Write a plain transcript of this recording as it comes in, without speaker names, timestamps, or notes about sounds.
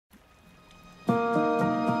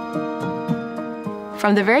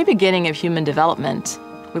From the very beginning of human development,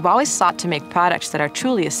 we've always sought to make products that are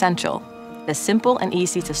truly essential, as simple and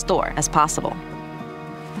easy to store as possible.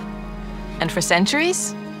 And for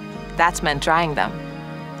centuries, that's meant drying them.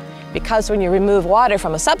 Because when you remove water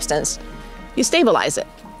from a substance, you stabilize it,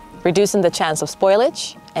 reducing the chance of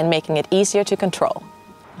spoilage and making it easier to control.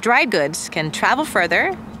 Dry goods can travel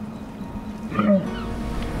further,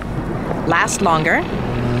 last longer,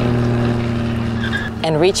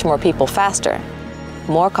 and reach more people faster,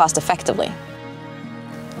 more cost-effectively.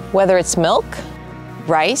 Whether it's milk,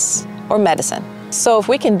 rice, or medicine. So if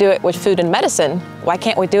we can do it with food and medicine, why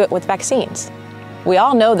can't we do it with vaccines? We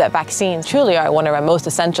all know that vaccines truly are one of our most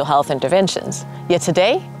essential health interventions, yet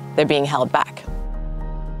today, they're being held back.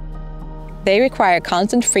 They require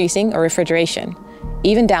constant freezing or refrigeration,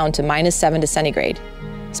 even down to -7 centigrade,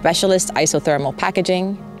 specialist isothermal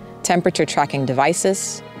packaging, temperature tracking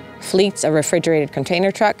devices, fleets of refrigerated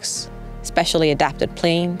container trucks, specially adapted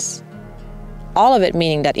planes. All of it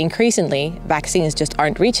meaning that increasingly, vaccines just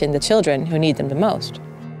aren't reaching the children who need them the most.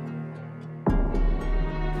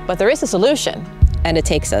 But there is a solution, and it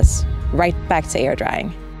takes us right back to air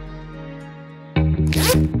drying.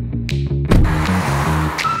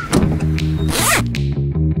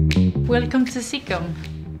 Welcome to Ziccum.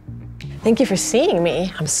 Thank you for seeing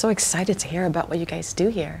me. I'm so excited to hear about what you guys do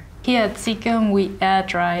here. Here at Ziccum, we air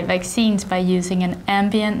dry vaccines by using an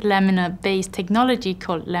ambient laminar-based technology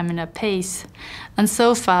called laminar paste. And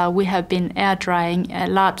so far, we have been air drying a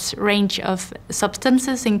large range of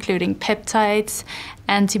substances, including peptides,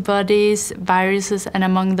 antibodies, viruses, and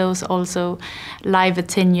among those also live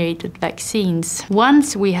attenuated vaccines.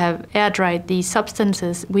 Once we have air dried these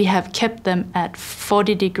substances, we have kept them at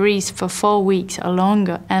 40 degrees for 4 weeks or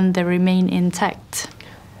longer, and they remain intact.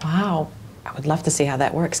 Wow. I would love to see how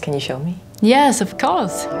that works. Can you show me? Yes, of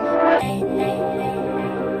course.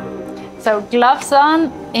 So gloves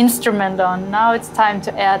on, instrument on. Now it's time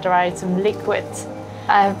to air dry some liquid.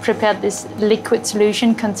 I have prepared this liquid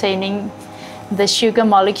solution containing the sugar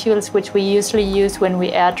molecules which we usually use when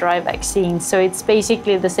we air dry vaccines. So it's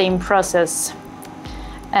basically the same process.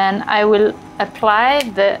 And I will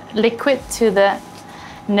apply the liquid to the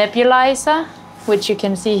nebulizer, which you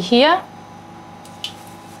can see here.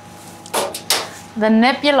 The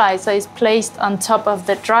nebulizer is placed on top of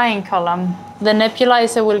the drying column. The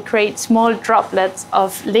nebulizer will create small droplets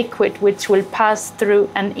of liquid which will pass through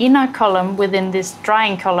an inner column within this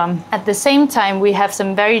drying column. At the same time, we have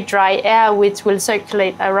some very dry air which will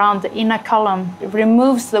circulate around the inner column. It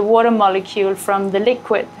removes the water molecule from the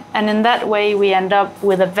liquid, and in that way we end up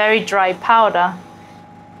with a very dry powder.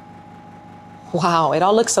 Wow, it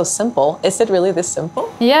all looks so simple. Is it really this simple?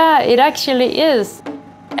 Yeah, it actually is.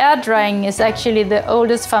 Air drying is actually the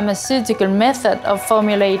oldest pharmaceutical method of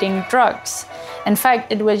formulating drugs. In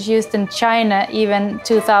fact, it was used in China even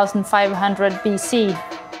 2500 BC.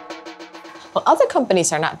 Well, other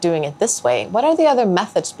companies are not doing it this way. What are the other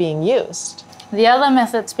methods being used? The other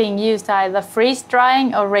methods being used are either freeze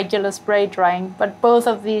drying or regular spray drying, but both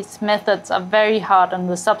of these methods are very hard on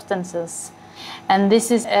the substances. And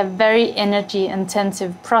this is a very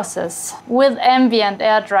energy-intensive process. With ambient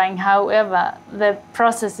air drying, however, the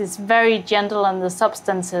process is very gentle on the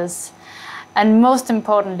substances. And most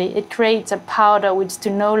importantly, it creates a powder which do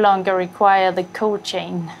no longer require the cold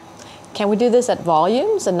chain. Can we do this at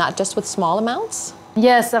volumes and not just with small amounts?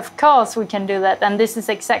 Yes, of course we can do that. And this is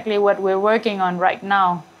exactly what we're working on right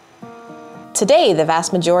now. Today, the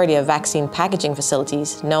vast majority of vaccine packaging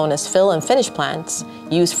facilities, known as fill and finish plants,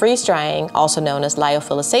 use freeze drying, also known as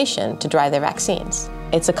lyophilization, to dry their vaccines.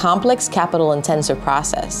 It's a complex, capital-intensive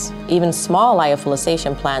process. Even small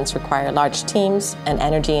lyophilization plants require large teams and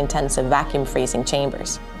energy-intensive vacuum freezing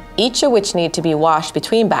chambers, each of which need to be washed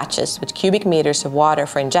between batches with cubic meters of water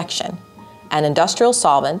for injection, an industrial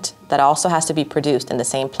solvent that also has to be produced in the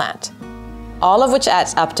same plant. All of which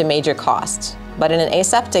adds up to major costs. But in an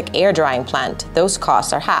aseptic air drying plant, those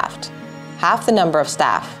costs are halved. Half the number of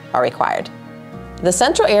staff are required. The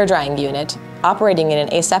central air drying unit, operating in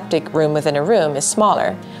an aseptic room within a room, is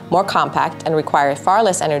smaller, more compact, and requires far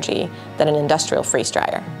less energy than an industrial freeze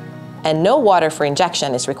dryer. And no water for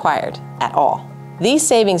injection is required at all. These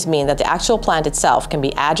savings mean that the actual plant itself can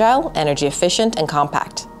be agile, energy efficient, and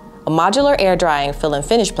compact. A modular air drying fill and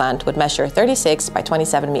finish plant would measure 36 by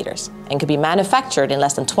 27 meters and could be manufactured in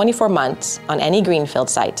less than 24 months on any greenfield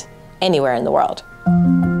site, anywhere in the world.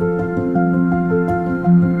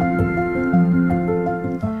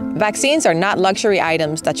 Vaccines are not luxury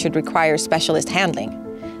items that should require specialist handling.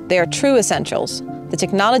 They are true essentials. The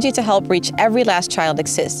technology to help reach every last child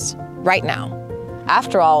exists, right now.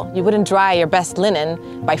 After all, you wouldn't dry your best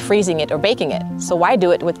linen by freezing it or baking it, so why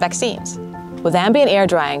do it with vaccines? With ambient air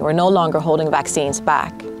drying, we're no longer holding vaccines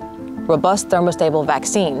back. Robust thermostable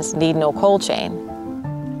vaccines need no cold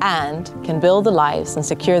chain and can build the lives and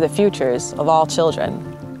secure the futures of all children,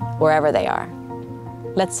 wherever they are.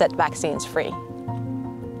 Let's set vaccines free.